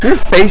Your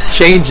face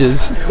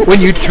changes when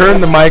you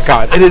turn the mic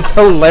on. It is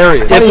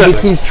hilarious.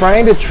 He's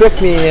trying to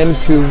trick me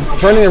into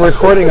turning the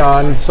recording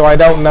on, so I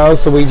don't know.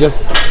 So we just.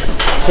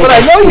 But I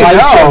know you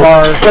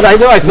know. But I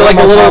know I feel like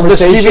a little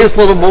mischievous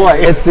little boy.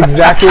 It's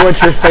exactly what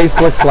your face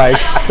looks like.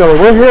 So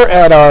we're here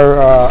at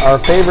our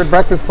favorite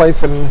breakfast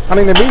place in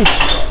Huntington Beach,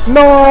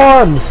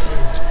 Norm's.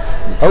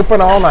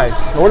 Open all night.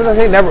 What did I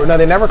say? Never. No,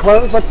 they never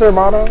close. What's their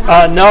motto?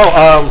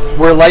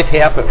 Where life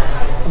happens,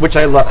 which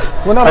I love.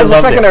 Well, no, there's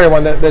a secondary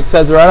one that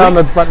says right on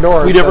the front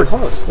door. We never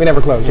close. We never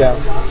close. Yeah.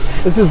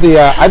 This is the.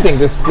 I think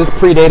this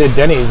predated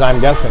Denny's. I'm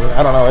guessing.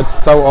 I don't know.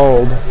 It's so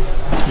old,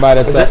 but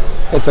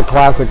it's a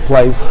classic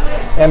place.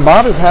 And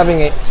Bob is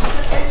having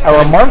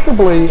a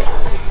remarkably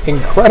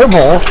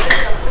incredible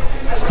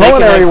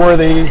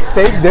culinary-worthy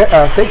steak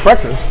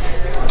breakfast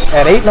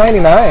at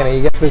 $8.99, and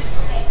you get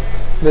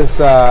this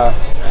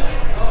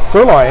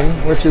sirloin,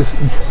 which is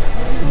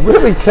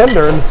really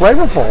tender and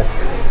flavorful.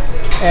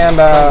 And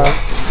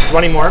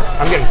running more?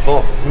 I'm getting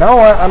full. No,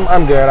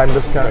 I'm good. I'm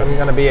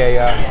gonna be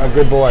a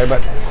good boy.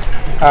 But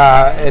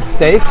it's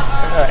steak,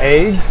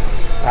 eggs,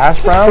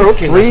 hash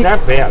browns, it's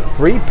not bad.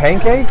 3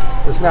 pancakes.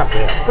 It's not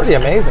bad. Pretty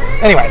amazing.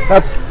 Anyway,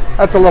 that's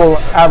a little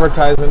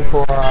advertisement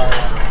for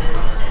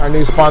our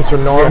new sponsor,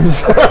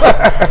 Norm's.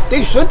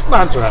 They should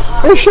sponsor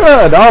us. They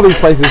should. All these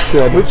places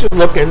should. We should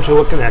look into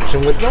a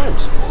connection with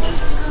Norm's.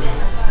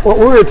 What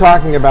we were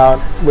talking about,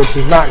 which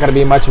is not going to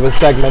be much of a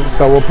segment,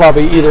 so we'll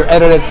probably either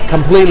edit it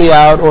completely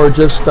out or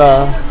just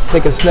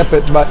take a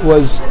snippet, but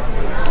was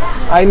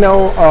I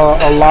know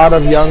a lot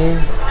of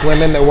young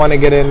women that want to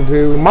get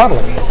into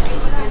modeling.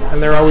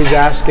 And they're always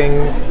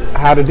asking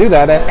how to do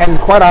that. And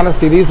quite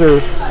honestly, these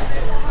are,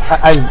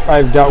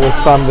 I've dealt with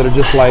some that are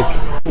just like,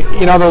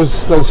 you know,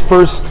 those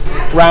first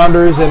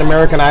rounders in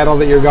American Idol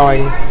that you're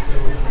going,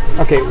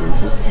 okay,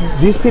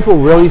 these people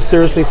really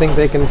seriously think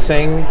they can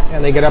sing,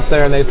 and they get up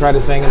there and they try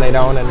to sing and they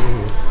don't,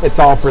 and it's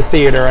all for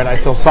theater, and I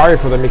feel sorry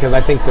for them because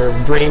I think their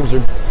dreams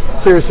are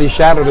seriously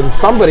shattered, and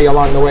somebody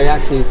along the way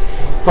actually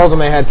told them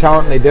they had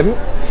talent and they didn't.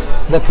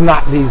 That's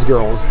not these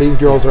girls. These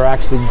girls are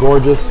actually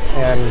gorgeous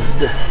and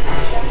just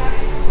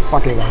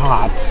fucking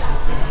hot.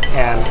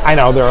 And I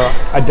know there are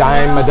a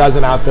dime a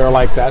dozen out there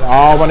like that,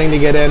 all wanting to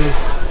get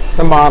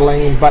into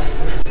modeling, but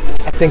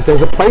I think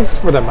there's a place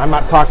for them. I'm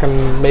not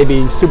talking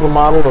maybe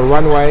supermodel or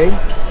runway.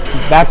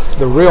 That's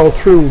the real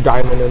true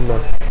diamond in the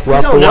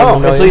rough. You don't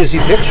know until you see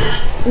pictures.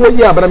 Well,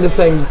 yeah, but I'm just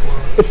saying,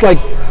 it's like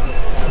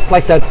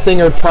that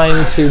singer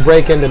trying to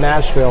break into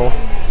Nashville.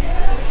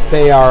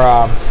 They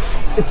are,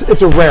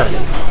 it's a rarity,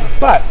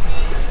 but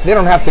they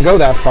don't have to go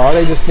that far.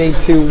 They just need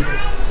to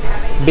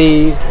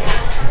be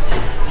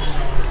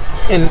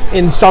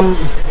in some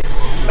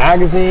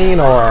magazine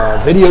or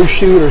a video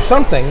shoot or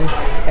something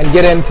and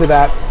get into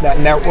that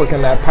network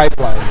and that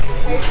pipeline.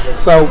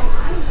 So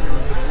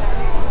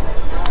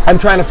I'm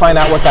trying to find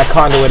out what that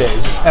conduit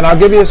is. And I'll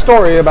give you a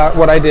story about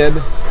what I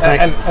did.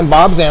 And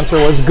Bob's answer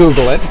was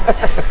Google it.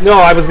 No,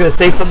 I was going to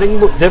say something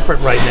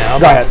different right now.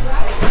 Go ahead.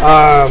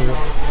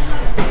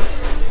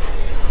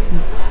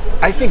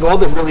 I think all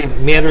that really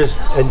matters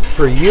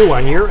for you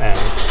on your end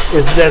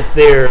is that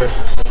they're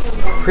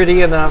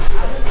pretty enough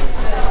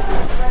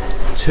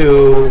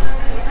to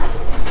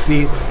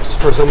be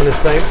for someone to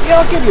say, yeah,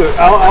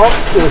 I'll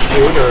do a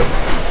shoot,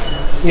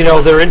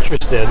 or they're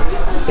interested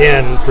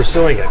in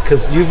pursuing it,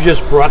 because you've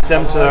just brought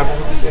them to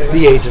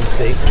the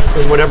agency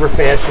in whatever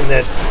fashion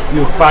that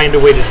you find a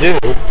way to do,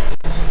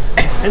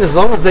 and as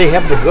long as they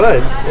have the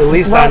goods, at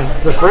least on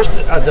the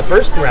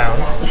first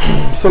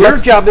round, so your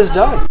job is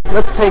done.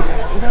 Let's take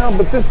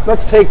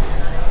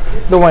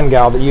the one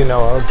gal that you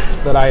know of,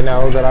 that I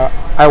know, that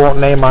I won't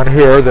name on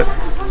here, that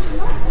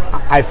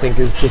I think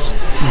is just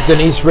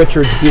Denise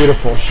Richards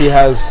beautiful. She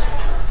has.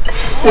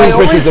 I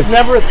always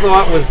never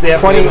thought was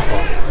that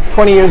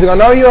 20 years ago.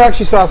 No, you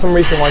actually saw some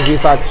recent ones. You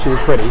thought she was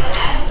pretty,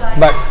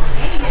 but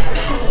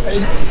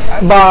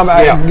Bob,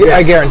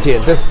 I guarantee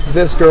it.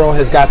 This girl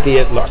has got the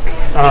it look.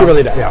 She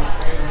really does. Yeah.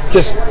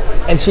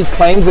 And she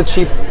claims that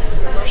she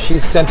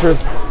sent her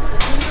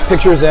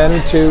pictures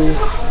in to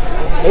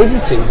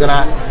agencies, and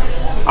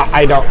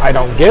I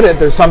don't get it.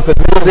 There's something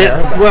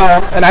there.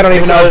 Well, and I don't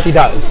even know if she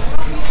does.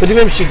 But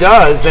even if she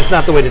does, that's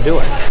not the way to do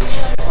it.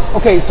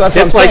 Okay, so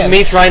that's like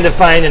me trying to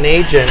find an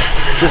agent,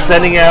 just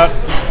sending out.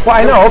 Well,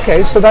 I know.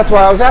 Okay, so that's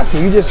why I was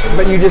asking. You just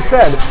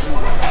said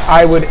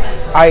I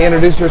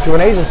introduced her to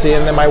an agency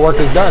and then my work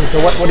is done.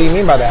 So what do you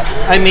mean by that?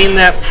 I mean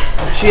that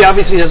she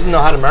obviously doesn't know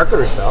how to market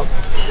herself.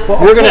 Well,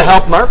 we're going to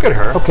help market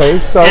her. Okay,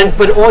 so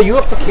but all you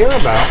have to care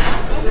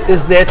about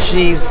is that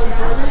she's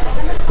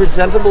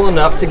presentable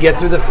enough to get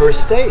through the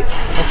first stage.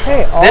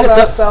 Okay,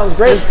 that sounds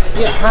great.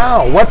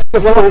 How? What's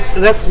the first?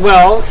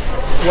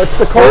 What's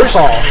the cold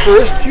call?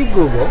 First, you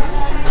Google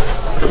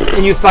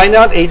and you find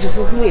out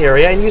agencies in the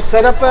area, and you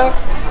set up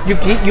you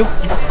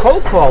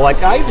cold call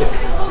like I do,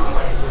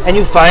 and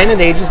you find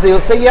an agency that'll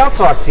say, "Yeah, I'll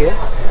talk to you."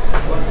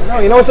 No,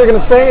 you know what they're going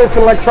to say? It's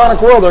an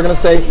electronic world. They're going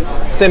to say,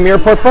 "Send me your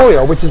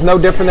portfolio," which is no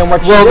different than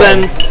what you do.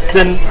 Well,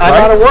 then I'm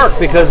out of work,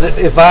 because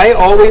if I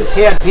always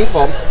had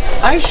people,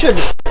 I should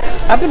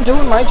I've been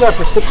doing my job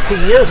for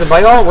 16 years, and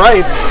by all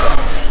rights,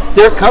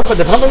 the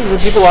companies and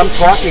people I'm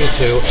talking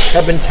to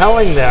have been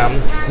telling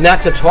them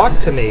not to talk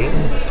to me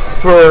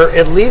for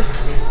at least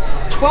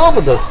 12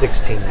 of those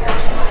 16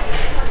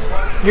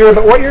 years.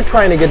 But what you're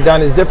trying to get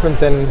done is different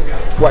than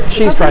what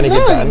she's trying to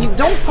get done. You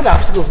don't put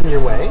obstacles in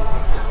your way.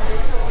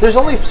 There's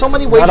only so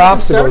many ways. Not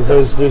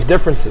obstacles. There's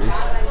differences.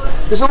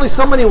 There's only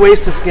so many ways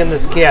to skin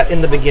this cat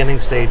in the beginning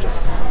stages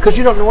because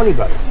you don't know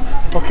anybody.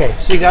 Okay,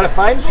 So you got to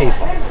find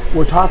people.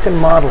 we're talking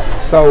modeling.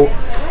 So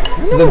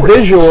the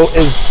visual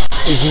is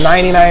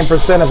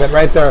 99% of it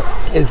right there.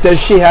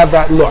 Does she have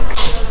that look?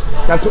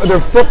 That's what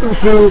they're flipping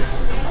through.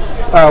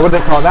 What do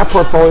they call it? That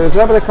portfolio? Is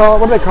that what they call it?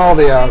 What do they call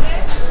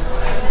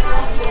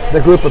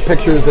the group of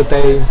pictures that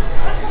they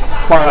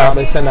fire out?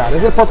 They send out.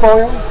 Is it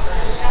portfolio?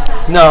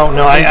 No,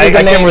 I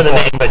can't remember the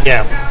name, but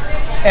yeah.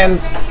 And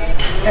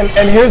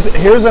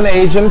here's an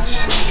agent.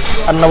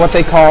 I don't know what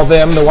they call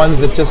them. The ones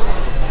that just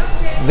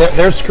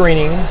they're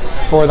screening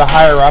for the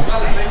higher ups,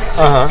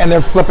 and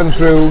they're flipping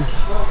through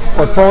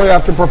portfolio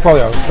after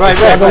portfolio. Does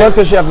she have the look?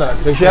 Does she have the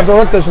look? Does she have the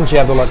look? Doesn't she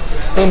have the look?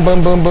 Boom,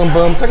 boom, boom, boom,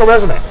 boom. It's like a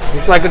resume.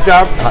 It's like a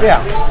job. Yeah.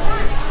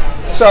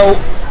 So,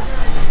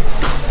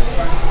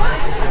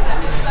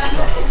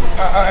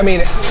 I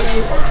mean,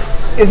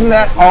 isn't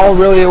that all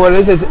really what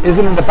it is?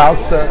 Isn't it about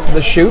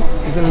the shoot?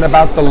 Isn't it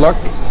about the look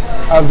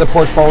of the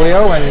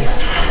portfolio and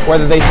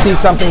whether they see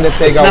something that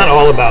they It's go? not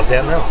all about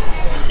that, no.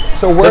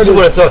 So where This is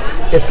what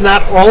it's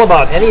not all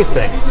about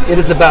anything. It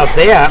is about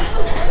that,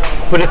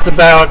 but it's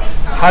about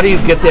how do you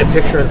get that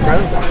picture in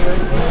front of them.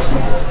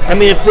 I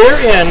mean, if they're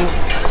in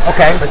a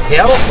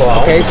cattle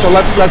call. Okay, so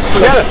let's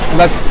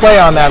play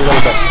on that a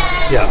little bit.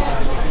 Yes.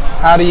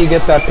 How do you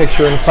get that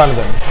picture in front of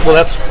them? Well,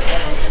 that's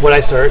what I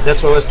started.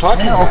 That's what I was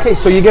talking about. Okay,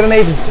 so you get an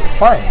agency.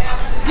 Fine.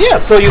 Yeah.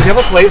 So you have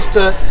a place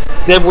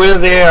where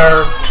they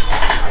are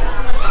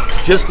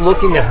just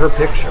looking at her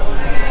picture.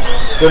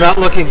 They're not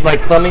looking like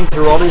thumbing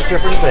through all these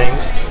different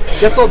things.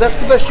 That's all. That's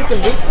the best you can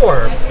do for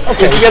her.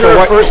 Okay, to get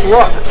her first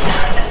look.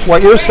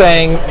 What you're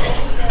saying,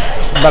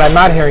 but I'm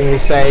not hearing you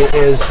say,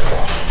 is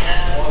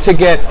to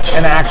get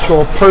an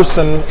actual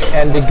person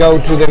and to go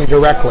to them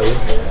directly,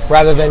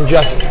 rather than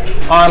just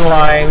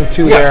online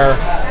to their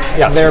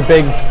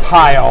big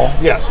pile.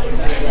 Yes.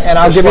 And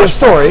I'll give you a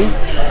story,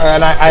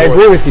 and I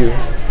agree with you.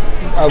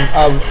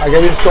 I'll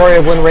give you a story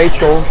of when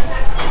Rachel,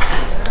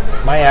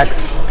 my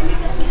ex,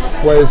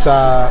 was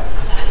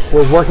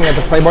working at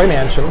the Playboy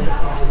Mansion,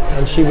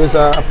 and she was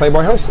a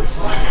Playboy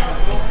hostess.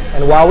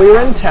 And while we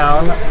were in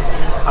town,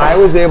 I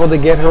was able to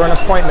get her an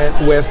appointment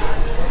with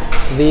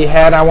the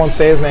head, I won't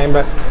say his name,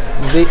 but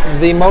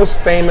the most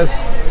famous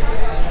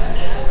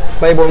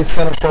Playboy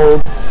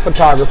centerfold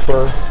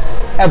photographer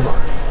ever.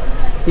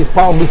 He's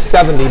probably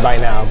 70 by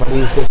now, but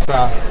he's this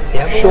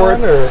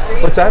short. Or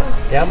what's that?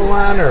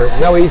 Avalon or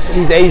No, he's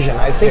Asian.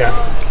 I think. Yeah.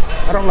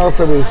 I don't know if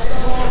it was.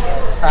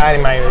 I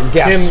might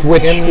guess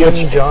which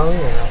Jung.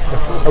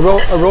 a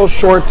real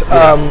short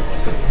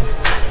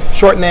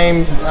short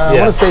name. I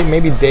want to say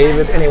maybe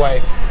David.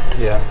 Anyway.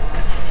 Yeah.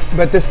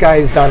 But this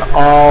guy's done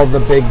all the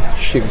big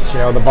shoots,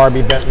 the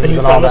Barbie Bentons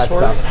and all that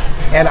stuff.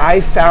 And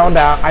I found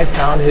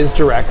his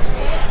direct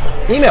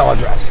email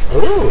address.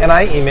 Ooh. And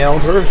I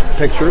emailed her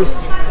pictures,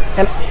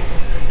 and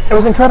it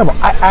was incredible.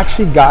 I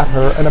actually got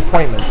her an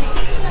appointment.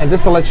 And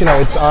just to let you know,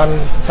 it's on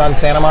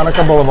Santa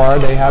Monica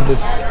Boulevard. They have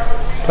this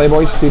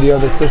Playboy studio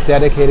that's just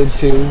dedicated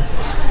to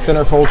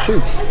centerfold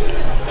shoots.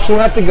 She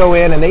had to go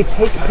in, and they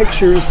take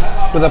pictures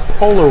with a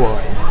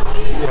Polaroid.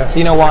 Yeah. Do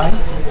you know why?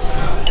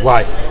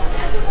 Why?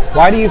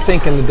 Why do you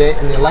think in the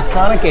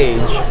electronic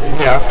age,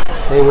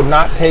 they would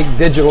not take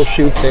digital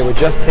shoots? They would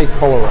just take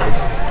Polaroids.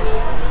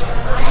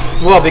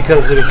 Well,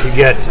 because it could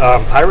get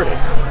pirated.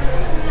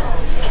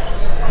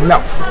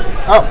 No.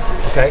 Oh,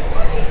 okay.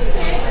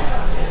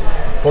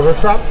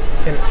 Photoshop?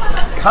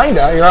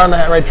 Kinda. You're on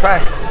the right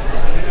track.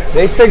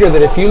 They figure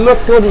that if you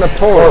look good in the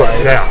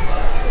Polaroid,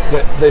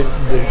 the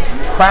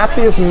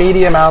crappiest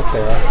medium out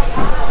there,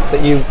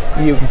 that you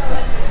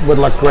would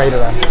look great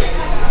at it.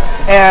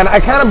 And I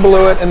kind of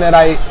blew it in that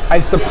I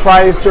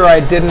surprised her.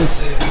 I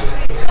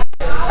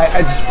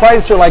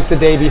surprised her like the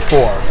day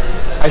before.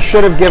 I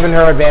should have given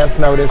her advance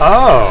notice.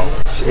 Oh.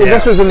 Yeah.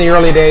 This was in the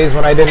early days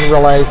when I didn't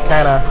realize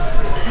kind of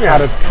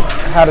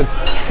how to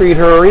treat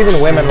her, or even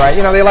women, right?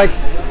 They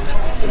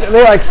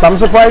like some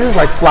surprises,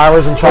 like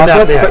flowers and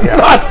chocolate, but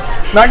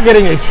not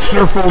getting a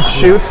centerfold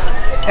shoot.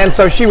 And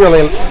so she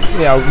really,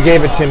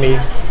 gave it to me.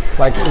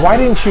 Like, why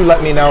didn't you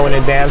let me know in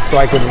advance so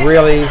I could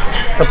really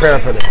prepare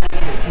for this?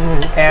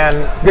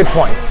 And good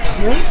point,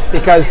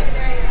 because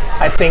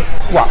I think,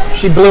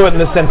 she blew it in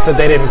the sense that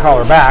they didn't call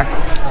her back.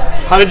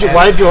 Why did you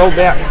hold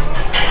back?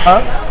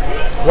 Huh?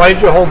 Why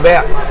did you hold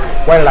back?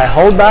 Why did I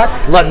hold back?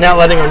 Not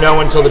letting her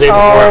know until the day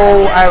before.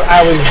 Oh,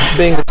 I was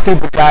being the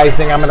stupid guy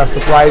saying I'm going to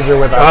surprise her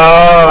with a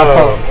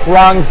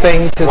wrong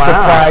thing to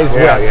surprise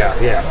with.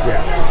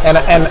 Yeah. And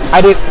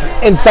I did.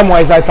 In some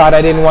ways, I thought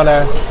I didn't want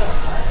to.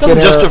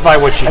 Doesn't justify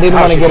what she. I didn't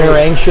want to get her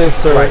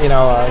anxious or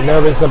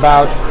nervous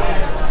about.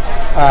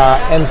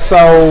 And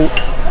so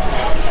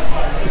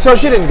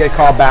she didn't get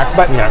called back.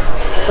 But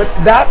But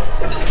that,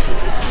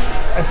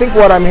 I think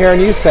what I'm hearing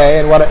you say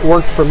and what it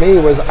worked for me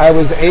was I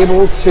was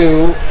able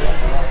to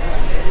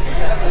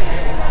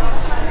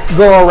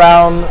go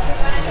around,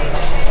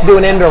 do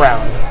an end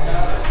around.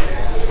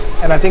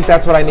 And I think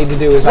that's what I need to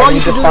do. Is Well, I need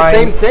you to can do find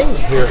the same thing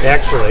here,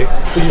 actually.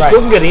 But you Right.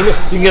 still can get email.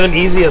 You can get them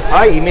easy as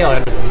pie email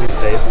addresses these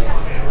days.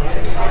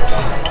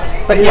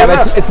 But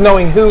yeah, it's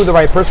knowing who the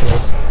right person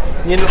is.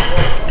 You know,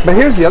 But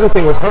here's the other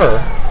thing with her,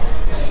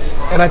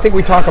 and I think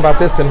we talk about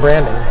this in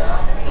branding.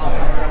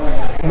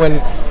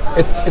 When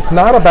it's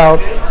not about,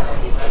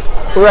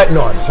 we're at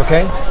Norm's,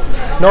 okay?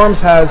 Norm's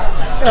has,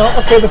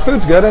 okay, the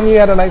food's good, and you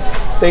had a nice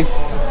steak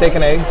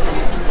and eggs.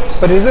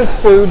 But is this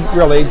food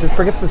really, just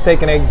forget the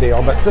steak and eggs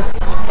deal, but just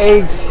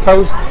eggs,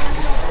 toast,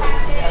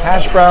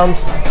 hash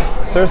browns,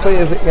 seriously,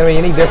 is it going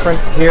to be any different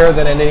here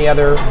than in any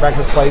other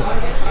breakfast place?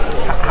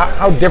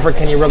 How different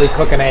can you really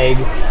cook an egg,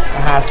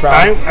 a hash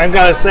brown? I've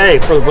got to say,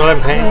 for what I'm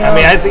paying, I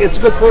mean, I think it's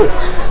good food.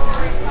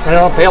 I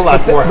don't pay a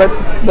lot for it.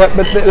 But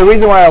the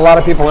reason why a lot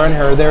of people are in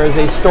here, there is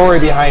a story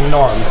behind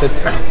Norm's.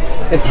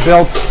 It's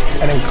built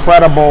an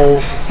incredible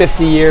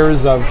 50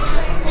 years of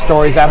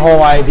stories. That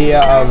whole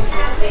idea of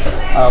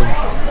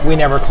we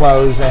never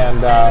close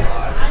and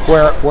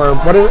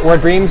where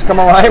dreams come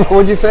alive. What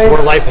would you say?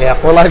 Where life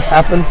happens. Where life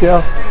happens.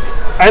 Yeah.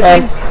 I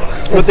think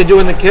what they do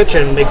in the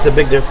kitchen makes a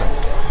big difference.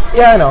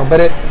 Yeah, I know,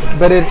 but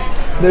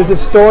there's a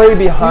story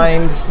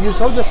behind. You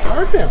so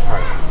discard that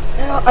part.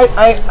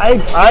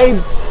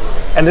 I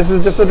and this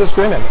is just a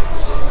disagreement.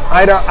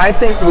 I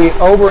think we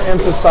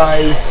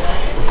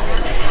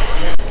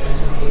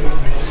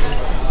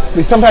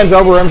sometimes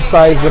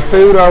overemphasize the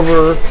food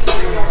over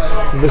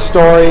the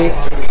story,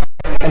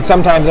 and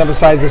sometimes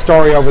emphasize the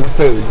story over the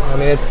food. I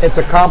mean, it's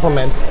a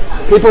compliment.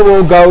 People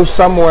will go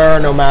somewhere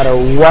no matter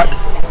what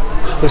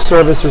the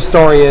service or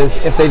story is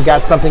if they've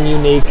got something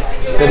unique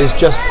that is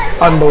just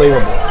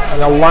unbelievable.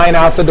 And they'll line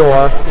out the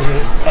door,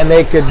 and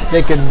they could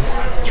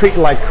treat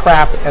you like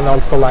crap, and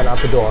they'll still line out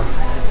the door.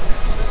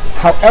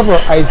 However,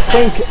 I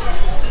think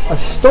a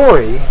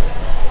story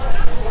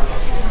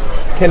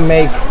can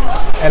make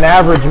an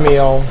average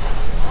meal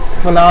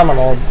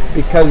phenomenal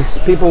because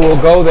people will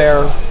go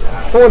there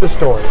for the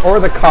story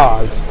or the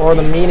cause or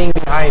the meaning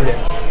behind it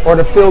or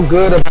to feel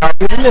good about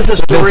it. Isn't there a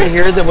story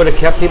here that would have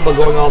kept people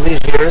going all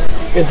these years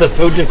if the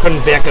food just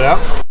couldn't back it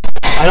up?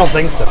 I don't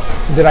think so.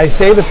 Did I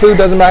say the food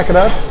doesn't back it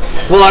up?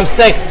 Well, I'm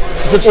saying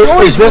the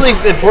story is really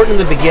important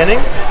in the beginning.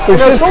 I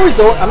love stories.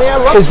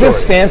 Is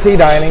this fancy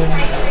dining?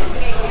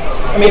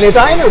 I mean, it's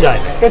diner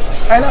dining.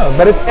 I know,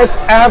 but it's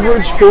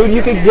average food.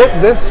 You could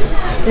get this.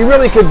 You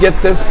really could get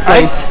this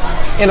plate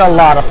in a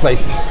lot of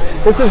places.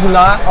 This is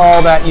not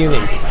all that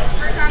unique.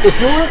 If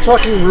you were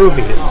talking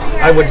Ruby's,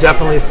 I would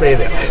definitely say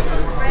that.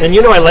 And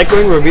I like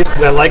going Ruby's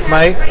because I like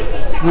my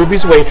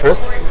Ruby's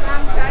waitress.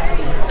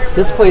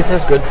 This place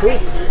has good food.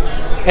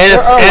 And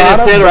it's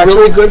at a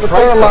really good price.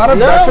 There are a lot of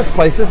breakfast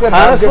places that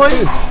have good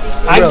food.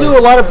 I do a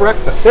lot of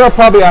breakfast. There are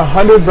probably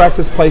 100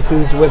 breakfast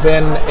places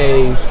within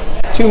a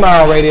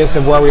 2-mile radius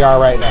of where we are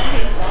right now.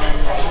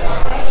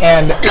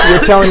 And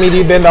you're telling me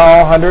you've been to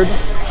all 100?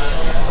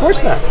 Of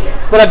course not.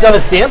 But I've done a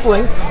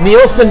sampling.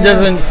 Nielsen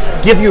doesn't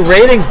give you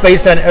ratings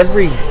based on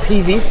every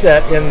TV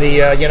set in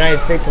the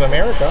United States of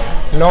America.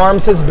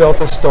 Norm's has built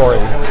a story.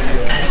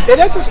 It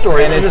has a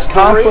story. And it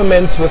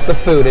complements with the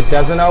food. It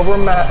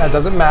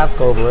doesn't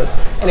mask over it.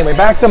 Anyway,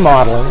 back to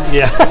modeling.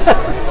 Yeah.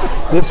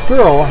 This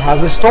girl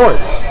has a story.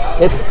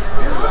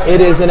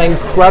 It is an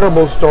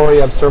incredible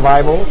story of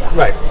survival.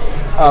 Right.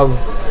 Of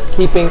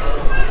keeping,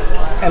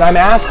 and I'm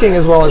asking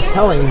as well as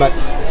telling, but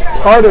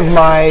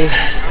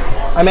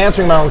I'm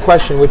answering my own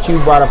question, which you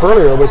brought up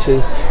earlier, which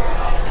is,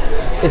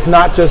 it's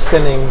not just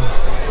sending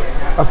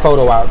a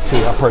photo out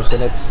to a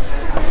person,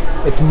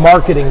 it's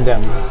marketing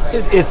them.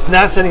 It's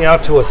not sending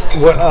out to a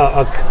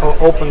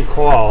open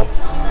call.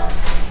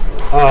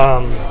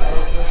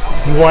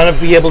 You want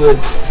to be able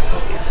to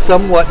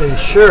somewhat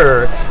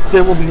ensure that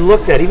it will be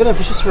looked at, even if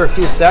it's just for a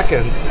few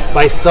seconds,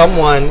 by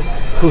someone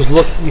who's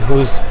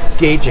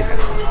gauging it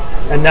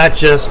and not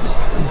just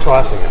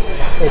tossing it.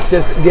 It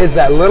just gives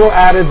that little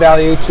added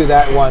value to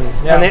that one.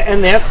 Yeah.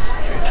 And that's,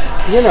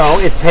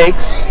 it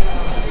takes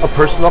a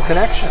personal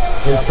connection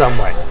in some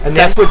way. And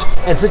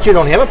and since you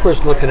don't have a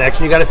personal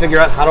connection, you got to figure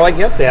out, how do I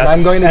get that? And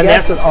I'm going to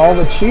guess that all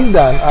that she's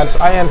done,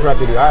 I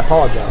interrupted you, I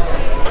apologize.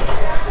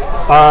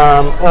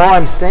 All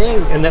I'm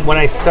saying, and that when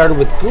I started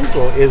with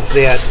Google, is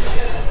that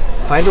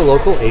find a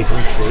local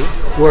agency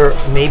where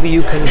maybe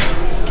you can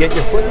get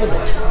your foot in the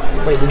door.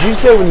 Wait, did you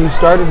say when you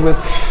started with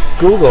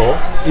Google,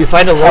 you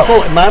find a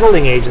local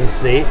modeling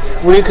agency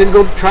where you can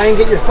go try and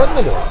get your foot in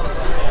the door?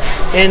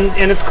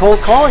 And it's cold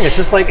calling. It's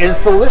just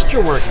it's the list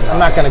you're working on. I'm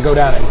not going to go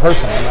down in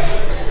person, am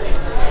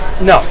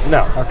I? No.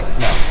 Okay,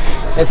 no.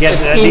 It's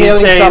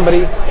emailing days,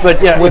 somebody.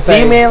 But yeah, it's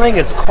emailing,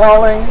 it's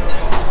calling.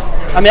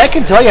 I mean, I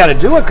can tell you how to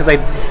do it because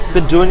I've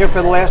been doing it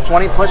for the last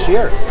 20 plus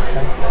years.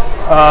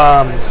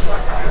 Okay.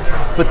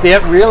 But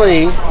that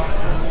really,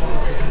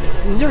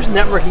 there's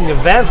networking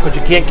events, but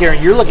you can't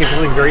guarantee. You're looking for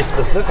something very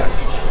specific.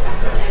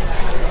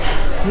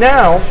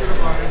 Now,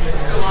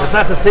 let's it's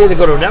not to say to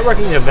go to a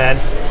networking event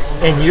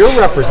and you're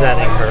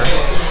representing her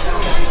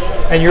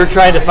and you're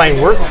trying to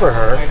find work for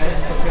her.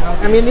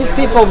 I mean, these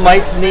people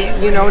might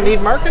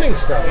need marketing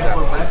stuff now.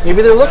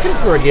 Maybe they're looking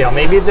for a gal.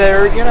 Maybe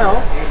they're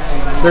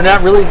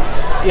not really,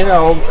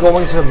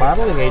 going to a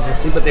modeling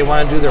agency, but they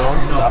want to do their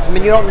own stuff. I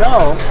mean, you don't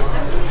know.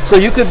 So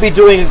you could be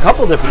doing a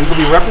couple different. You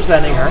could be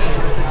representing her,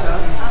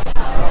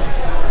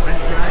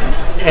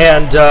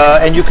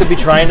 and you could be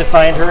trying to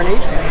find her an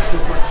agency.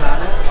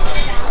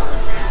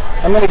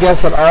 I'm going to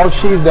guess that all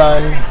she's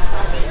done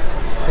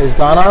is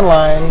gone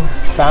online,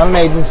 found an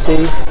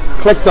agency,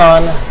 clicked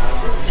on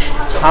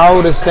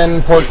how to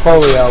send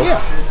portfolio,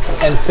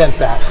 and sent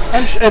that.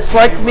 It's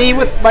like me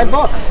with my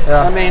books.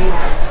 Yeah. I mean,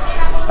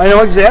 I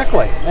know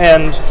exactly,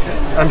 and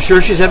I'm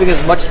sure she's having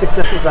as much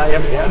success as I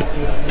have had.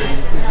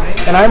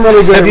 And I'm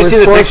really good Have at you seen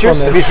the pictures?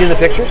 resourcefulness. Have you seen the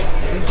pictures?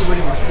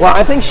 Well,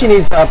 I think she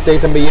needs to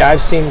update them. But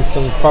I've seen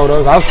some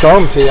photos. I'll show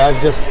them to you. I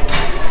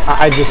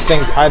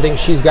think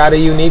she's got a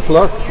unique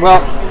look.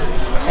 Well,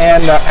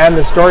 and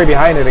the story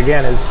behind it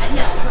again is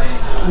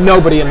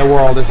nobody in the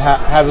world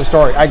has a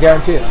story. I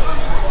guarantee it.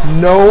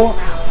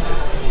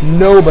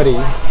 Nobody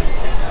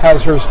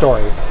has her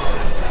story.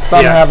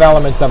 Some have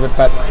elements of it,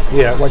 but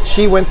what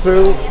she went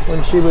through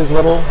when she was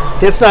little,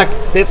 that's not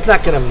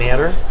going to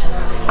matter.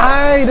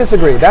 I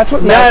disagree. That's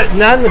what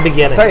not in the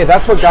beginning. I tell you,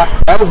 that was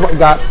what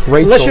got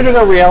Rachel. Unless you're doing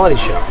a reality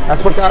show.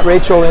 That's what got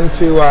Rachel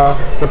into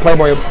the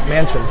Playboy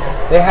Mansion.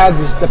 They had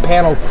the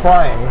panel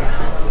crying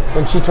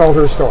when she told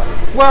her story.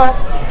 Well,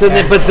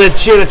 but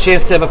she had a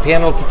chance to have a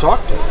panel to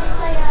talk to.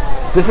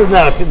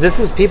 This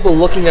is people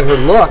looking at her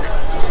look.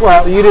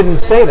 Well, you didn't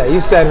say that.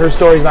 You said her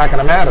story's not going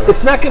to matter.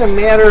 It's not going to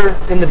matter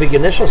in the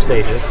initial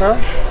stages. Huh?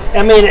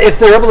 I mean, if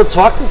they're able to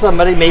talk to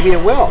somebody, maybe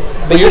it will.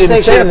 But you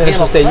didn't say in the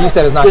initial stage. You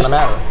said it's not going to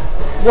matter.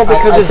 Well,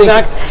 because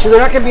they're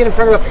not going to be in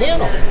front of a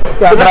panel.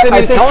 Yeah, they're not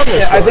going to be telling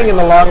this. I think in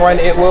the long run,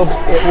 it will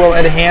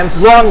enhance.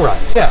 Long run.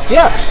 Yeah.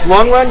 Yes.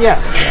 Long run.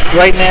 Yes.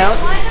 Right now,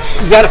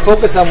 you got to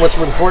focus on what's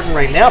important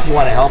right now if you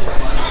want to help her.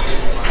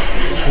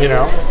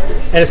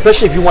 And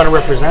especially if you want to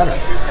represent her.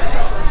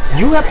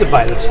 You have to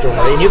buy the story,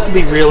 and you have to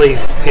be really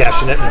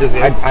passionate and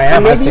enthusiastic. I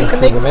am. I think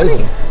she's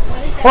amazing.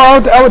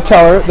 Well, I would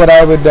tell her that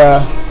I would.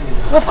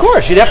 Well, of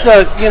course, you'd have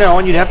to,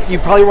 and you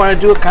probably want to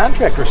do a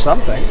contract or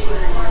something.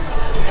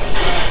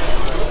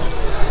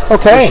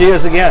 Okay. There she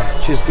is again.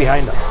 She's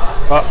behind us.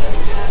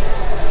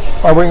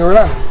 Oh, we're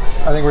done.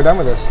 I think we're done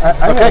with this.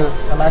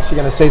 I'm actually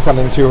going to say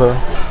something to her.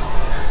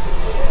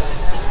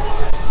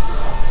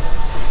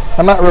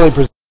 I'm not really.